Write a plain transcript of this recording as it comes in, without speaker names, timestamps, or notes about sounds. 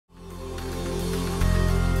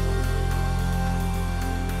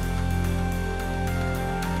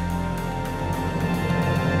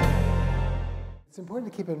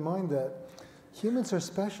important to keep in mind that humans are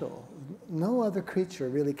special. No other creature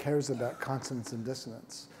really cares about consonance and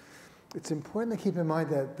dissonance. It's important to keep in mind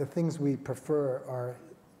that the things we prefer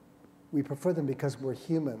them because we're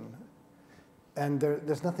human. And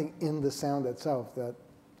there's nothing in the sound itself that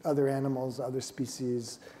other animals, other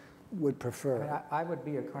species would prefer. I mean, I would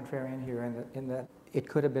be a contrarian here in that it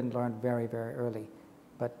could have been learned very, very early,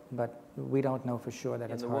 but we don't know for sure that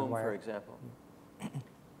it's hardwired. In the womb, for example.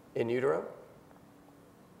 In utero?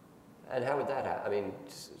 And how would that happen? I mean,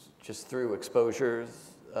 just through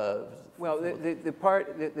exposures? Well,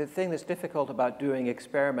 the thing that's difficult about doing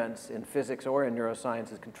experiments in physics or in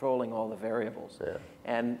neuroscience is controlling all the variables. Yeah.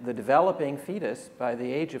 And the developing fetus, by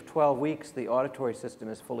the age of 12 weeks, the auditory system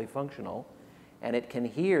is fully functional, and it can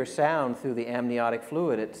hear sound through the amniotic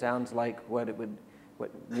fluid. It sounds like what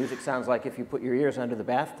music sounds like if you put your ears under the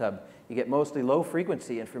bathtub. You get mostly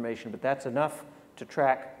low-frequency information, but that's enough to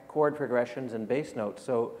track chord progressions and bass notes.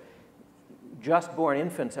 So just born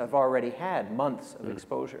infants have already had months of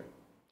exposure.